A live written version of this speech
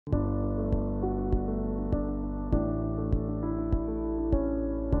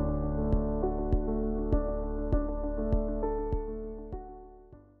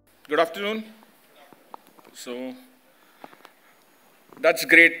Good afternoon. So that's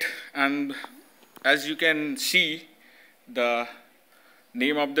great. And as you can see, the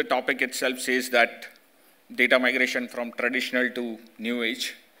name of the topic itself says that data migration from traditional to new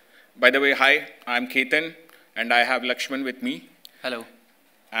age. By the way, hi, I'm Ketan, and I have Laxman with me. Hello.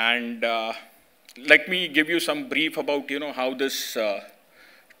 And let me give you some brief about how this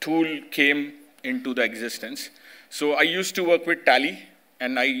tool came into the existence. So I used to work with Tally,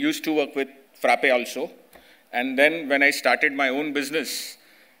 and I used to work with Frappe also. And then when I started my own business,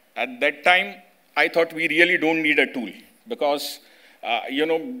 at that time, I thought we really don't need a tool because,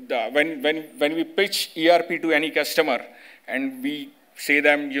 when we pitch ERP to any customer and we say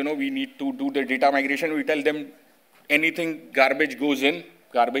them, we need to do the data migration, we tell them anything garbage goes in,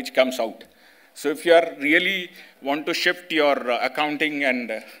 garbage comes out. So if you are really want to shift your accounting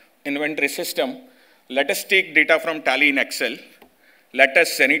and inventory system, let us take data from Tally in Excel, let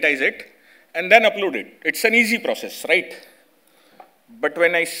us sanitize it, and then upload it. It's an easy process, right? But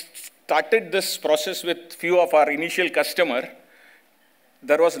when I started this process with few of our initial customer,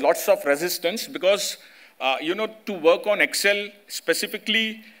 there was lots of resistance because, to work on Excel,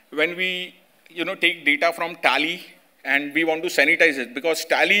 specifically when we, take data from Tally and we want to sanitize it, because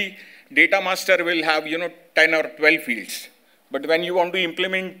Tally data master will have, 10 or 12 fields. But when you want to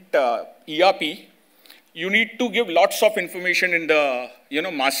implement ERP, you need to give lots of information in the,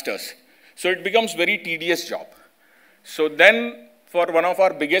 masters. So it becomes very tedious job. So then for one of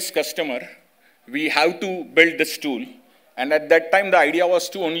our biggest customer, we have to build this tool. And at that time, the idea was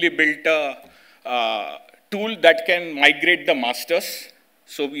to only build a tool that can migrate the masters.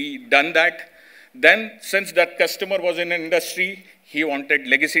 So we done that. Then since that customer was in an industry, he wanted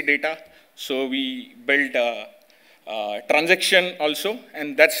legacy data. So we built a transaction also.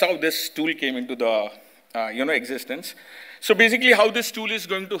 And that's how this tool came into the existence. So basically how this tool is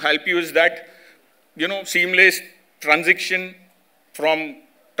going to help you is that, seamless transition from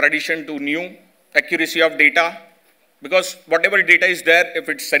tradition to new, accuracy of data, because whatever data is there, if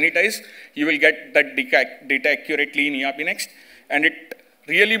it's sanitized, you will get that data accurately in ERPNext, and it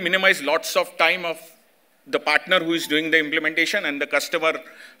really minimizes lots of time of the partner who is doing the implementation and the customer,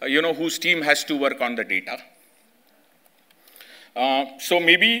 whose team has to work on the data. So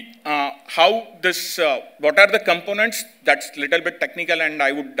maybe how this, what are the components? That's a little bit technical, and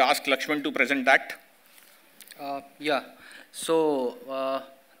I would ask Laxman to present that. Yeah. So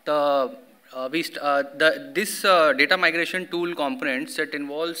this data migration tool components, it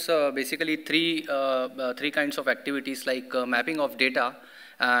involves basically three kinds of activities like mapping of data,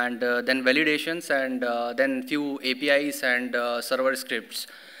 and then validations, and then few APIs and server scripts.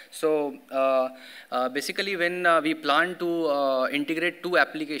 So basically when we plan to integrate two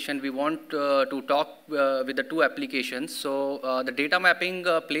applications, we want to talk with the two applications. So the data mapping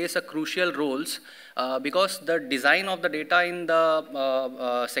plays a crucial roles because the design of the data in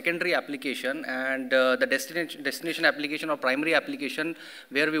the secondary application and the destination application or primary application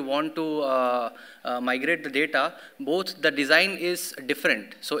where we want to migrate the data, both the design is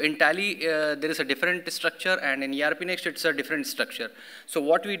different. So in Tally there is a different structure, and in ERPNext it's a different structure. So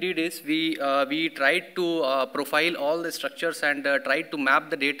what we did is we tried to profile all the structures and tried to map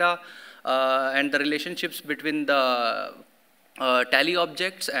the data and the relationships between the Tally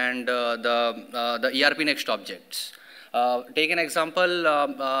objects and the ERPNext objects. Take an example,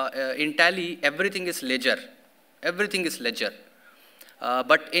 in Tally, everything is ledger. Everything is ledger.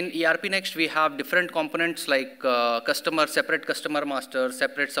 But in ERPNext, we have different components like separate customer masters,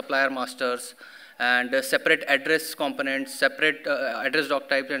 separate supplier masters, and separate address components, separate address doc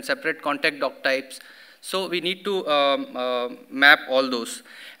types, and separate contact doc types. So we need to map all those.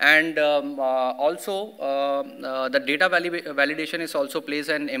 And also, the data validation is also plays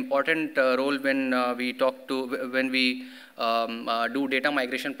an important role when we do data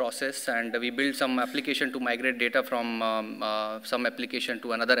migration process, and we build some application to migrate data from some application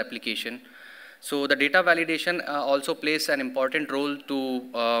to another application. So the data validation also plays an important role to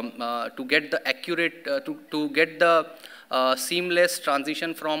get the accurate, to get the seamless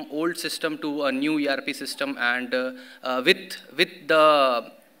transition from old system to a new ERP system, and with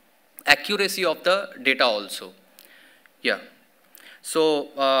the accuracy of the data also. Yeah. So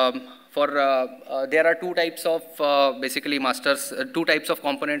there are two types of basically masters, two types of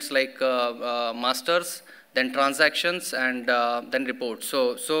components like masters, then transactions, and then reports.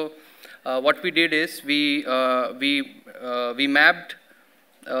 So what we did is we mapped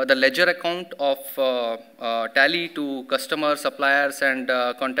the ledger account of Tally to customer, suppliers, and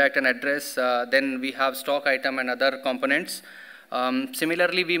contact and address. Then we have stock item and other components.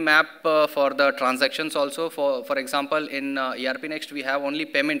 Similarly, we map for the transactions also. For example, in ERPNext, we have only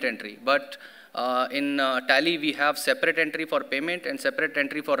payment entry. But in Tally, we have separate entry for payment and separate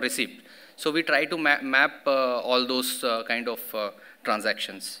entry for receipt. So we try to map all those kind of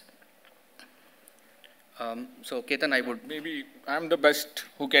transactions. So Ketan, I would... Maybe I'm the best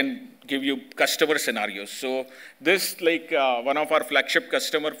who can give you customer scenarios. So this like one of our flagship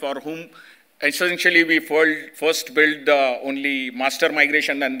customer for whom essentially we first built the only master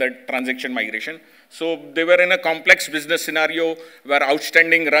migration and the transaction migration. So they were in a complex business scenario where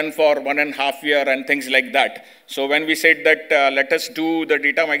outstanding run for 1.5 years and things like that. So when we said that let us do the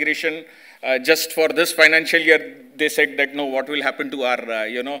data migration just for this financial year, they said that no, what will happen to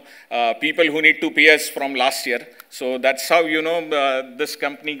our people who need to pay us from last year. So that's how this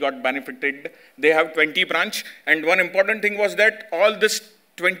company got benefited. They have 20 branch, and one important thing was that all this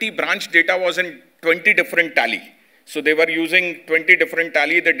 20 branch data was in 20 different Tally. So they were using 20 different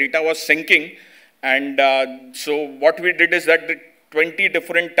Tally. The data was syncing, and so what we did is that the 20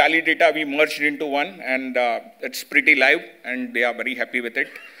 different Tally data we merged into one, and it's pretty live, and they are very happy with it.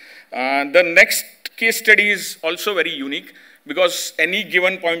 The next case study is also very unique because any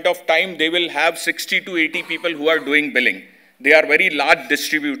given point of time, they will have 60 to 80 people who are doing billing. They are very large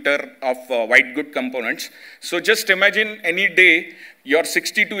distributor of white good components. So just imagine any day, your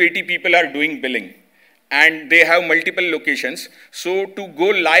 60 to 80 people are doing billing and they have multiple locations. So to go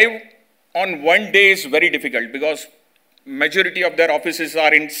live on one day is very difficult because majority of their offices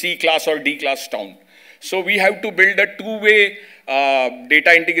are in C class or D class town. So we have to build a two-way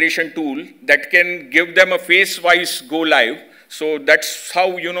data integration tool that can give them a phase-wise go live. So that's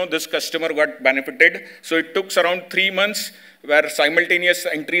how, this customer got benefited. So it took around 3 months where simultaneous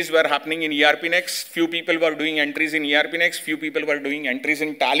entries were happening in ERPNext. Few people were doing entries in ERPNext. Few people were doing entries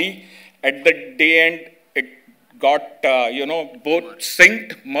in Tally. At the day end, it got, both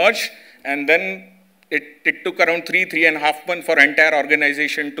synced, merged, and then it took around 3.5 months for entire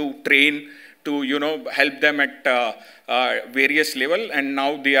organization to train, to help them at various level, and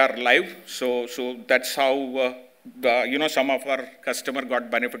now they are live. So that's how some of our customer got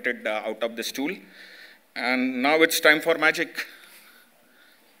benefited out of this tool. And now it's time for magic.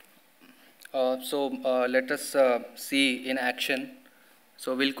 Let us see in action.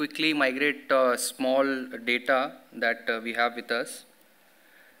 So we'll quickly migrate small data that we have with us.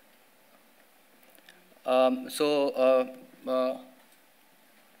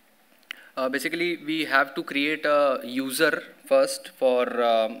 Basically, we have to create a user first for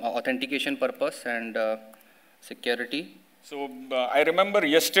authentication purpose and security. So I remember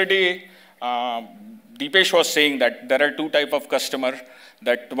yesterday, Deepesh was saying that there are two types of customer,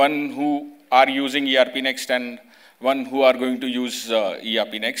 that one who are using ERPNext and one who are going to use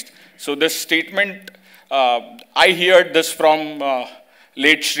ERPNext. So this statement, I heard this from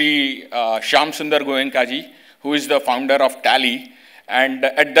late Shri Shyam Sundar Goenkaji, who is the founder of Tally. And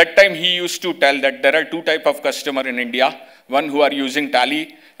at that time, he used to tell that there are two types of customer in India, one who are using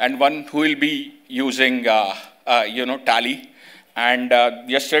Tally and one who will be using, Tally. And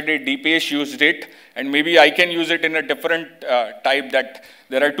yesterday, Deepesh used it, and maybe I can use it in a different type, that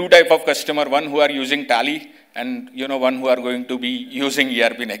there are two types of customer, one who are using Tally and, one who are going to be using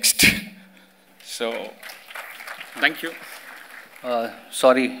ERPNext. So, thank you.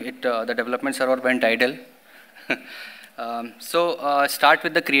 Sorry, the development server went idle. Start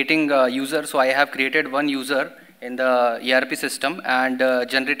with the creating user. So I have created one user in the ERP system and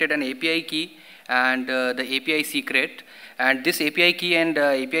generated an API key and the API secret. And this API key and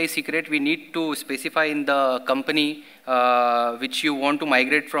API secret we need to specify in the company which you want to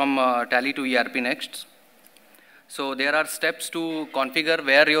migrate from Tally to ERPNext. So there are steps to configure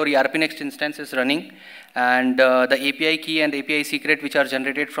where your ERPNext instance is running, and the API key and API secret which are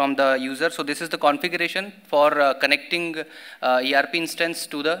generated from the user. So this is the configuration for connecting ERP instance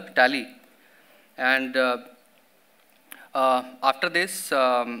to the Tally. And after this,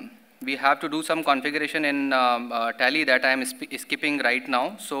 we have to do some configuration in Tally that I am skipping right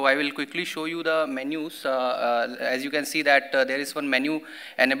now. So I will quickly show you the menus. As you can see that there is one menu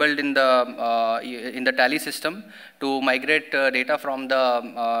enabled in the Tally system to migrate data from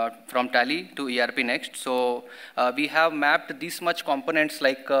Tally to ERPNext. So we have mapped this much components,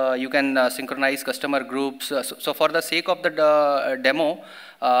 like you can synchronize customer groups. So for the sake of the demo,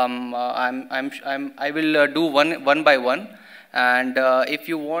 I will do one by one. And if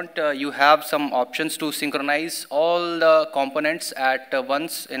you want, you have some options to synchronize all the components at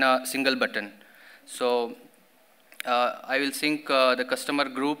once in a single button. So I will sync the customer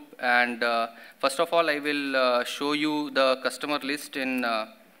group, and first of all, I will show you the customer list in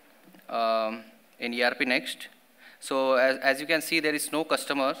ERPNext. So as you can see, there is no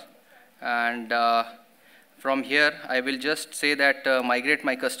customer, and from here, I will just say that migrate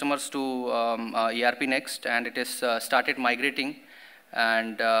my customers to ERPNext, and it is started migrating.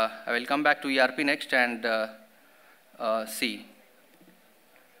 And I will come back to ERPNext and see.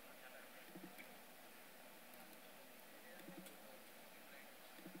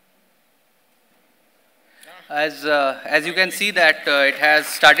 As you can see that it has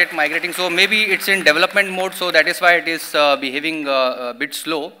started migrating. So maybe it's in development mode, so that is why it is behaving a bit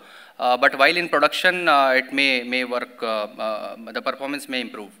slow. But while in production, it may work, the performance may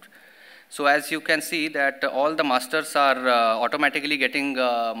improve. So as you can see that all the masters are automatically getting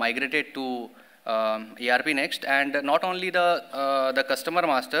migrated to ERPNext, and not only the customer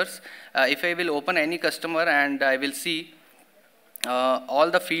masters. If I will open any customer and I will see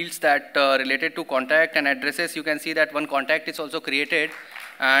all the fields that related to contact and addresses, you can see that one contact is also created,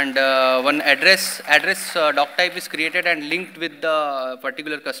 and one address doc type is created and linked with the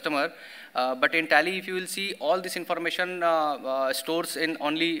particular customer. But in Tally, if you will see, all this information stores in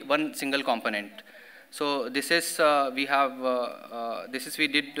only one single component. So this is we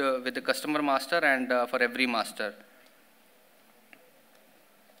did with the customer master and for every master.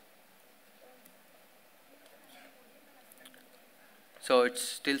 So it's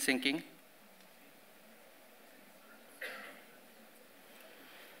still syncing.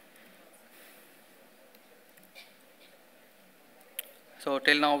 So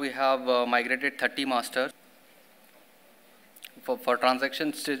till now we have migrated 30 masters. For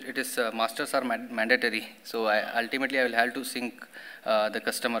transactions, it is masters are mandatory. So ultimately I will have to sync the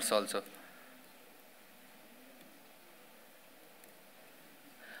customers also.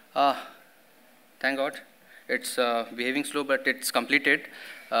 Thank God. It's behaving slow, but it's completed.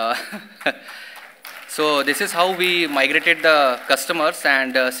 So this is how we migrated the customers,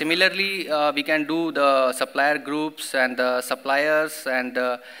 and similarly we can do the supplier groups and the suppliers and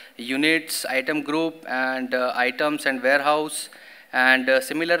units, item group, and items and warehouse. And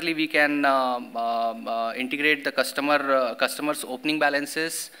similarly we can integrate the customers opening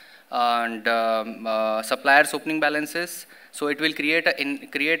balances and suppliers opening balances. So it will create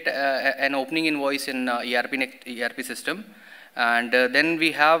an opening invoice in ERP system. And then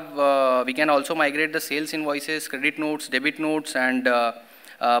we can also migrate the sales invoices, credit notes, debit notes, and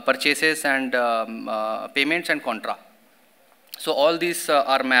purchases and payments and contra. So all these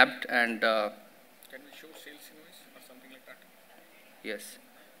are mapped. And can we show sales invoice or something like that? Yes.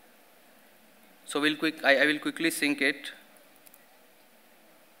 So I will quickly sync it.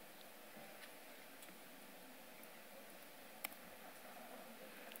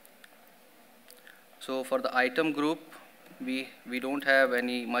 So for the item group, we don't have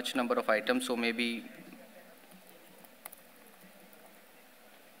any much number of items, so maybe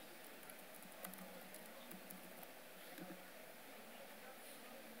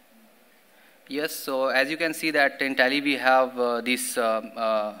yes. So as you can see that in Tally we have these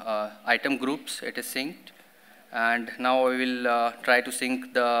item groups. It is synced, and now I will try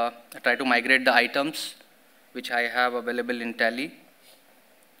to migrate the items which I have available in Tally.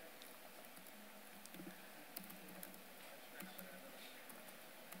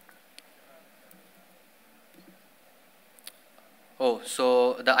 Oh,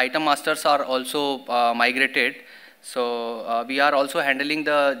 so the item masters are also migrated. So we are also handling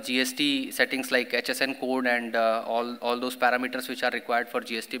the GST settings like HSN code and all those parameters which are required for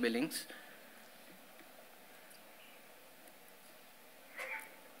GST billings.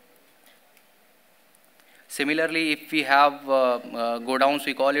 Similarly, if we have go downs,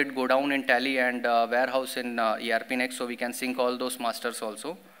 we call it go down in Tally and warehouse in ERPNext, so we can sync all those masters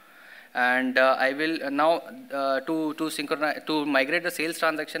also. And I will now to migrate the sales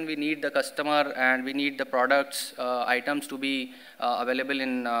transaction, we need the customer and we need the products items to be available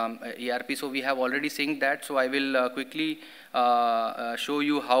in ERP. So we have already synced that. So I will quickly show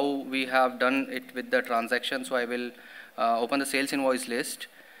you how we have done it with the transaction. So I will open the sales invoice list,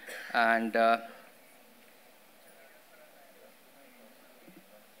 and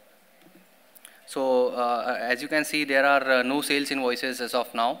so as you can see, there are no sales invoices as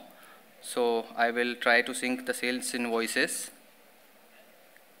of now. So I will try to sync the sales invoices.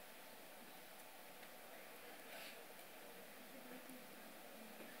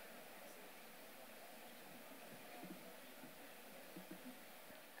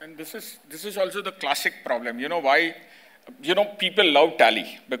 And this is also the classic problem. You know why? You know, people love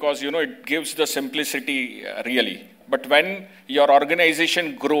Tally because, you know, it gives the simplicity really. But when your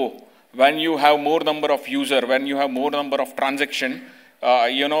organization grow, when you have more number of user, when you have more number of transaction,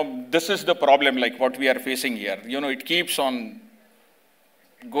 you know, this is the problem like what we are facing here. You know, it keeps on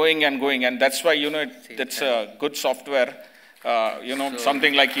going and going, and that's why, that's a good software,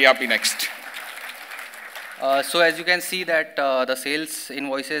 something like ERPNext. So as you can see that the sales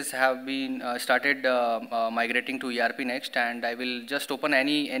invoices have been started migrating to ERPNext, and I will just open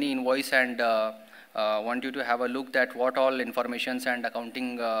any invoice and want you to have a look at what all informations and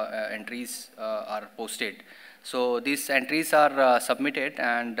accounting entries are posted. So these entries are submitted,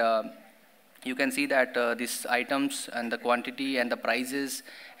 and you can see that these items and the quantity and the prices,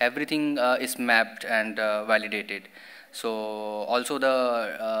 everything is mapped and validated. So also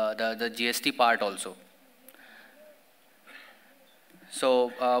the GST part also.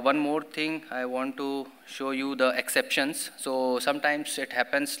 So one more thing, I want to show you the exceptions. So sometimes it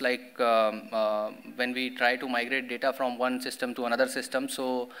happens like when we try to migrate data from one system to another system,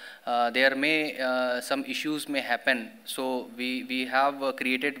 so there may some issues may happen. So we have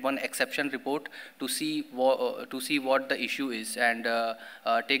created one exception report to see what the issue is, and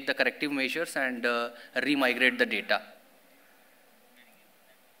take the corrective measures and re-migrate the data.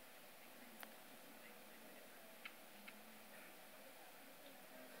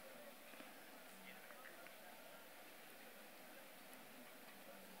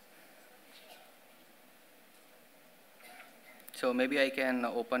 So maybe I can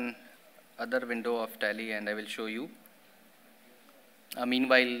open other window of Tally and I will show you.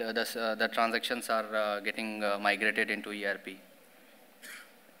 Meanwhile, the transactions are getting migrated into ERP.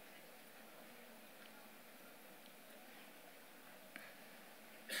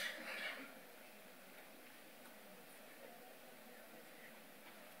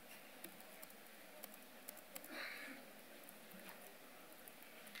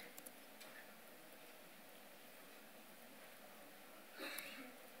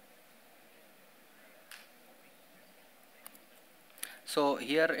 So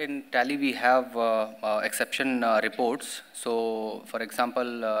here in Tally we have exception reports. So for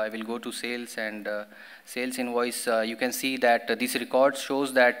example, I will go to sales and sales invoice. You can see that this record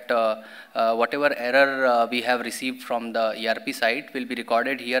shows that whatever error we have received from the ERP site will be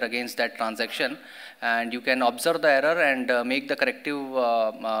recorded here against that transaction, and you can observe the error and make the corrections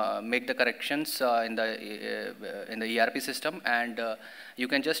in the ERP system, and you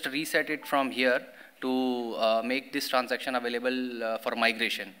can just reset it from here to make this transaction available for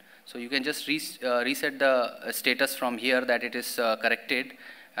migration. So you can just reset the status from here that it is corrected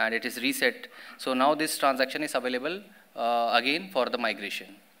and it is reset. So now this transaction is available again for the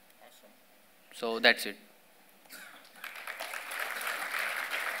migration. Awesome. So that's it.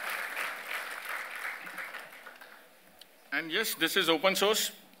 And yes, this is open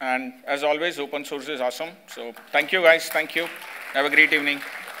source, and as always, open source is awesome. So thank you guys, thank you. Have a great evening.